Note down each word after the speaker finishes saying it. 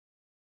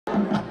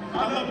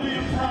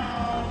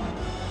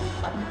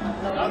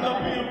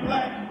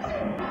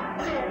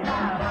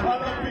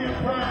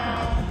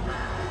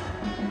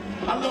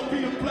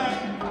being black.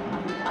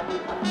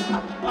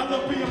 I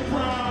love being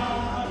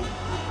proud.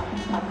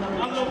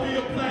 I love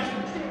being black.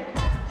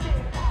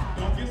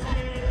 Don't get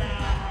scared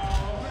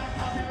now. Black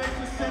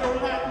population settle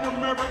Latin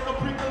America,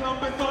 bring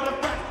Columbus all the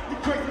facts. The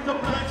traces of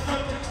black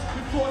subjects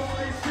before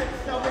slave ships,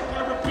 South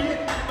Caribbean,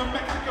 the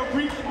Mexican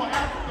region, my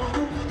African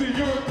roots, the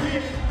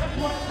European. That's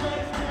why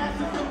slaves cast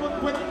system was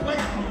with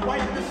place.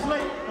 White the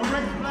slave,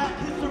 erase black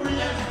history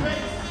and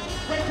space.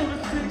 Straight to the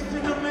six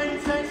in the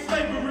maintain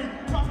slavery.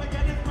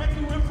 Propaganda make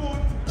you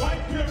influence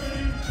white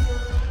purity.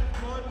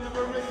 Blood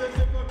never raised a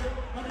single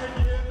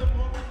 100 years of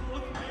more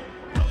was made.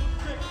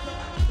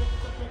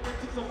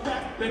 It's a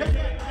fact. They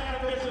can't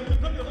have vision.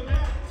 Look at the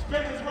map.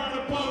 Spain is right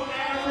above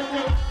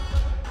Africa.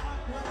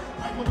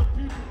 Fight for the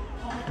people.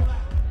 Call me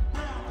black.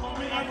 Call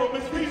me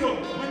Afro-Mestizo.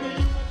 When the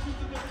U.S.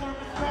 uses the term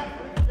as fact,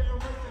 they're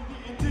erasing the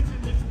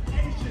indigenous,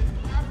 Asian,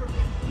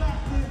 African, black.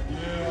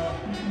 Yeah.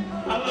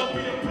 I love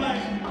being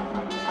black.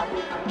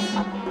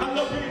 I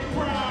love being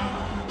proud.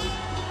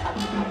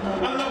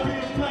 I love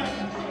being black.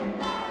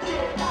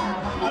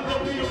 I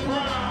love being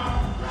proud.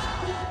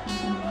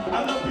 I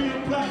love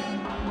being black.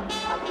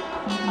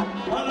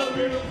 I love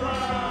being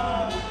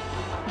proud.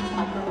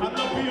 I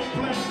love being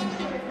black.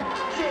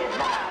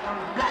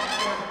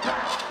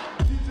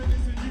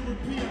 Indigenous and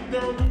European,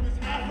 their root is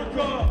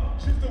Africa.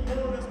 She's the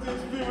world is still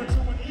spirit to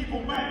an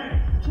evil man.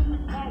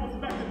 Truth powers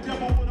back the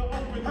devil with an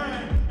open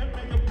hand and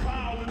make a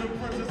bow in the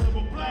presence of a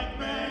black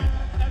man.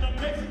 And a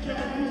Mexican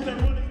who's that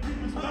running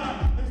deepest line.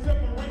 They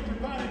separate,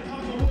 divide, and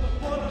conquer with a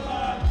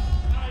borderline.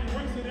 I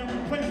erase it and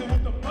replace it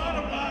with the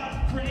bottom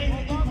line.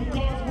 Creating equal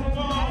gods with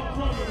all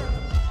brothers.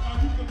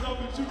 You can love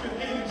it, you can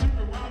hate it, you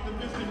can rob the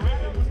missing man.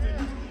 What's the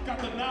use? Got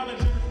the knowledge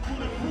and it's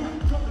bulletproof.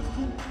 Come this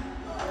cool,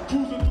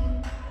 cruising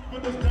through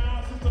with this down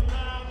system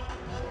line.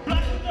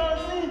 Black is third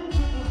root,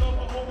 symbols of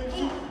a holy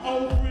truth.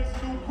 Old friends,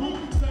 new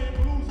group, same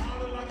blues,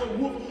 holler like a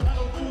wolf. At a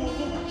fool,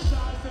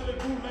 shy, selling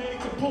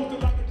bootlegs, and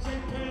posted like a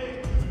JPEG.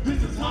 This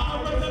is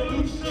high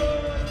resolution.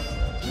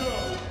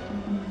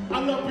 Yeah. I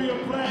love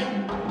being black.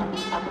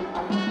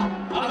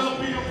 I love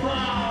being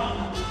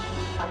proud.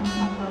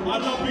 I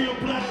love being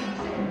black.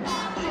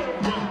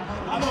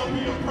 I love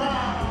being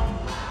proud.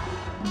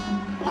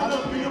 I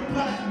love being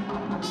black.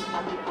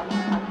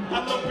 I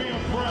love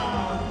being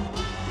proud.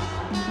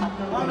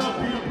 I love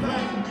being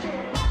black.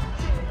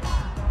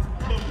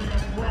 I love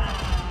being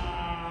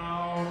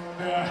proud.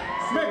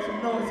 Make some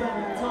noise out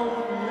of the toe.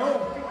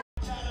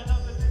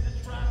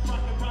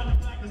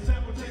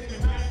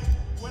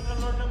 When I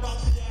learned about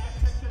the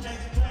Aztecs and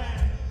Aztec,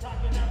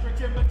 rocking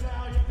African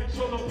medallions and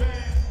shoulder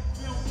bands.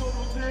 Film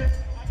photos in,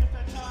 I get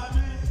that time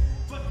in,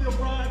 but still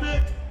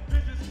rhyming.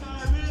 Business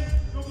timing,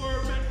 the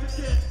word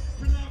Mexican,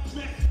 pronounced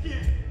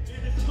Mexican. In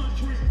this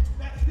country,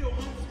 that's still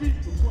unspeak.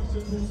 The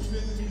question who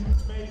sent me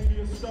made me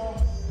a star.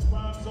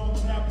 Rhymes on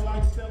tap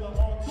like Stella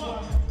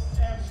Artois.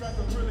 Abstract,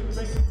 acrylic,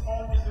 basic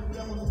art in the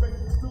devil's face.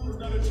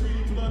 Students of the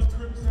treaty, Bloods,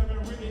 Crips haven't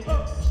written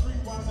up.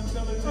 Streetwise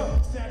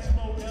intelligent,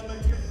 Satchmo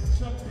elegant,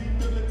 Chuck D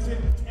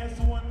militant,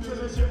 S1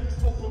 diligent.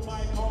 Open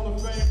mic, Hall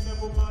of Fame,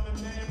 never mind the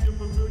name. You're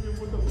familiar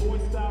with the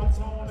voice, style,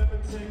 tone, and the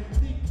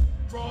technique.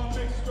 Raw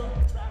mixture,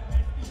 rap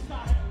nasty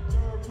style.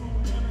 Third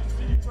root, MC,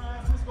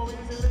 Francisco,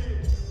 easy lead.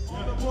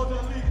 On the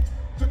border league,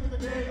 took the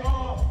day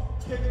off.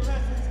 Taking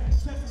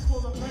lessons for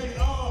the pay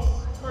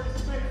off.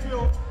 Curtis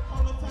Mayfield,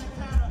 Carlos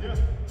Santana.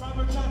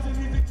 Robert Johnson,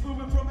 he's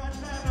excluded from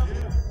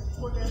Atlanta.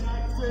 Put their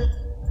nights in,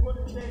 put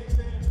the days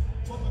in.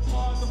 Put the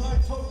cars of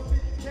life, toast to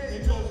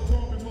it goes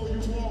wrong before you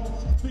walk,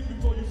 think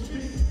before you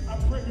speak. I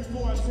pray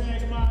before I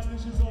tag my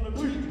initials on the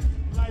beat.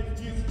 Life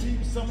gets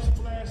deep, some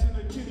splash in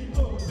the kitty.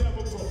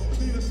 Never go.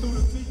 Lead us through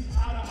the sea,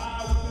 eye to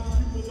eye with the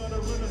people of the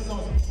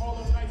Renaissance. All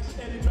the nights,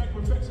 Eddie back,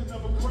 perfection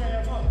of a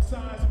crab.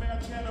 Science,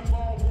 math,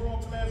 cannonball,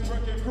 world class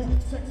wrecking crew.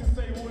 Texas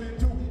say what it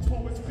do.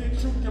 Poets spit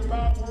truth,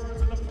 combine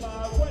words in a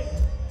fly way.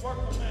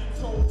 Work for man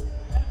soul,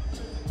 never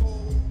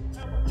physical,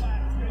 never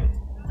plastic,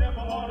 never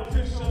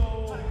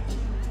artificial.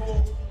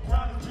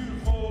 Brown is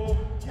beautiful.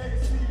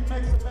 KC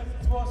makes the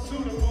message more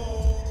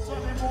suitable.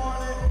 Sunday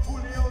morning,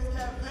 Julio's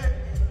Cafe.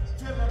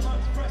 Feeling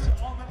much pressure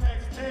on the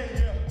next day.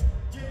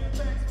 Giving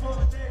thanks for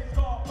the days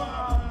gone by.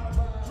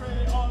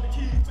 Trade on the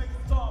keys, makes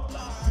it all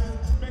fly.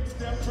 Mixed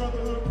step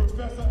brotherhood,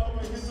 professor of a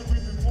history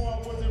before I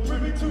wasn't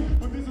privy to.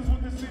 But this is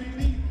what the city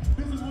needs.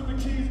 This is what the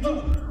keys do.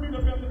 Meet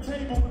up at the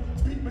table.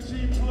 Beat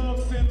machine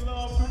plugs, send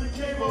love through the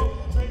cable.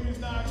 Baby's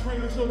not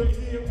cradle, so they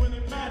hear when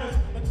it matters.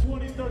 At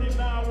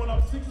 2039, when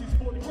I'm 60,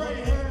 40, gray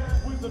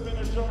hair. Wisdom in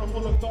a journal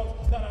full of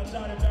thoughts that I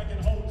jotted back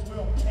in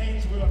 012.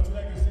 Angeville,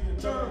 legacy and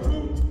third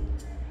root.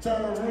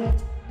 Third root.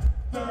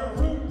 Third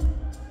root.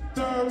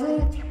 Third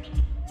root.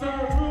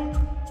 Third root.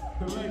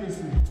 The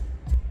legacy.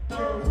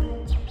 Third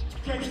root.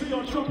 Can't see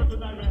on trumpet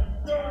tonight, man.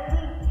 Third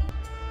root.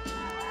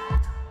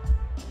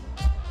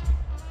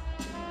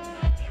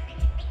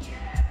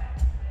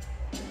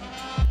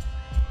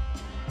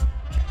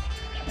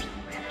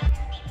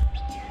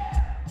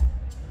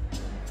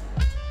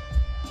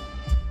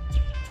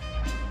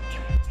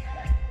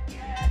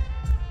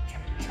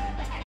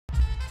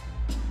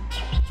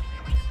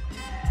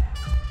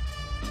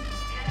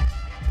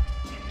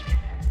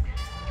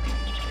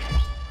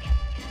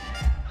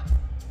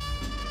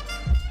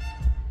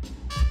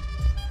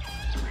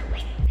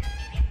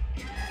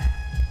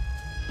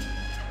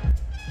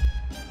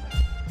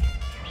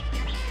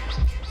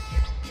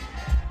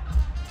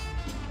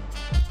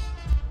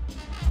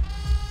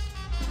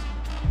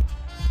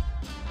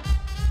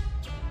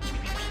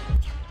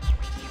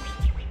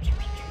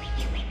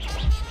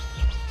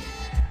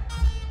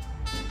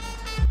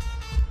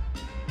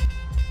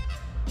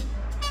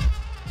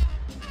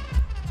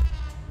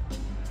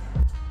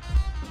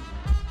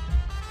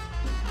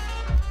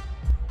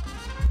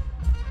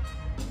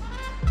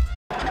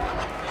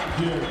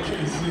 Yeah,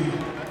 KC.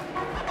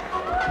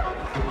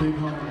 The big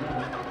homie,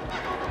 man.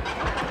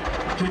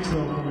 Kicks up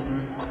for me,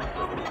 man.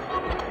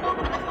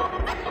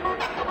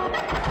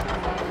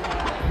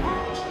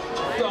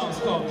 Song's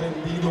called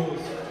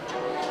Vendidos.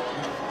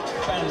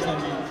 Spanish that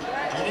means,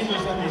 in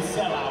English that means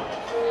sell out.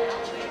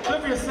 So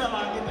if you're a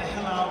sellout, get the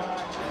hell out.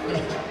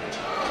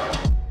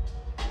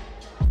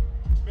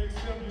 Makes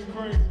them you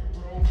crazy,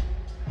 bro.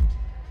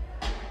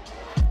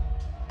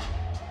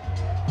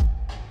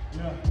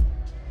 Yeah,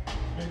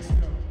 makes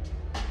them.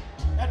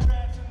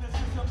 Advance in the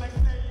system, they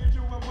say you're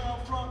doing well.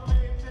 Front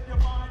page in your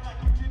mind like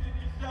you did it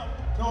yourself.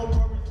 No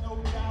worries, no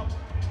doubt.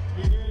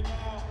 You're here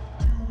now.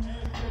 You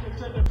and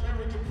citizen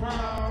American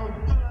proud.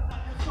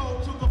 Knock your soul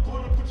to the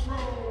border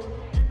patrol.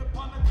 In the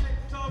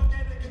politics of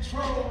getting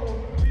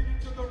control. Leading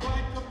to the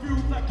right,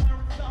 confused like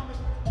Clarence Thomas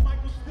or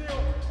Michael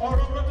Steele or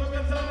Roberto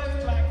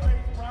Gonzalez. Black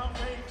face, brown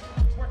face.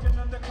 Working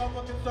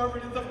undercover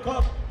conservatives of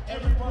color.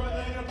 Every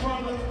brother ain't a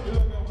brother. You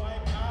look at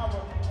white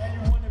power and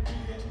you want to be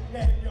it.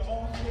 Yeah, in your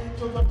own skin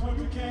to the point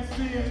you can't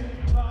see it.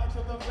 Lie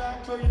to the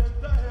fact, but you're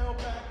the hell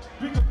back.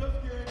 Because the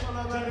skin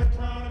color that is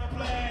brown and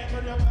black.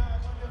 Turn your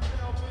back on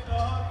yourself in the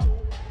hustle.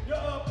 You're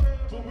up there,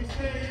 but we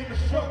stay in the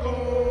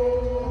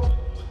struggle.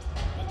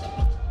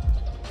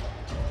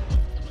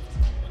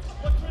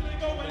 What's really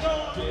going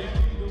on?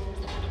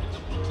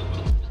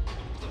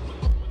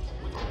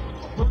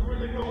 What's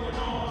really going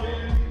on?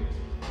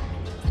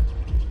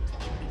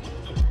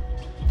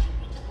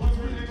 What's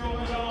really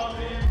going on,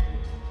 man?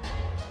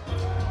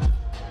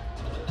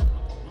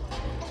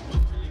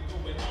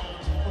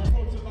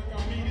 Approaching like I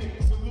mean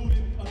it,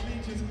 saluted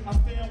allegiance. I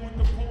stand with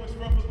the poets,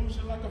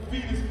 revolution like a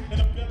fetus. In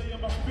the belly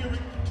of my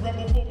spirit,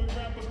 rebel forward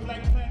rappers,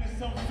 black planet,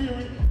 some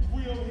fury.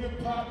 Real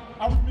hip hop,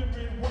 I remember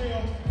it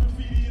well.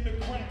 Graffiti in the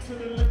cracks of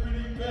the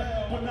Liberty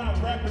Bell. But now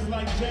rappers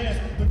like jazz.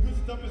 The good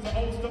stuff is the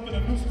old stuff, and the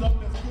new stuff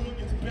that's good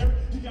gets buried.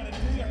 You gotta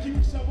dig, I keep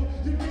a shovel,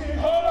 you dig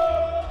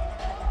hard.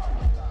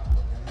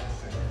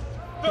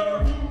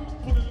 Third you,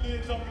 pull the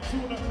lids off the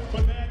tuna,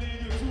 banana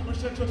in your tuber,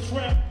 shut your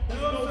trap.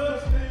 There's no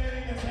such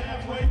thing as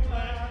halfway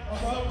clap or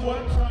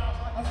somewhat proud.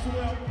 I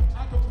swear,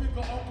 I could pick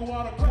an uncle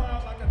out of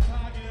crowd like a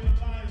tiger in the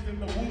lions, and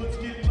the woods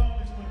get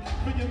lonely.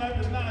 Figure life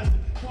is nice.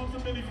 Comes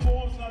in many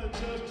forms, not a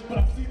judge, but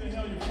I see the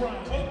hell you're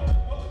crying.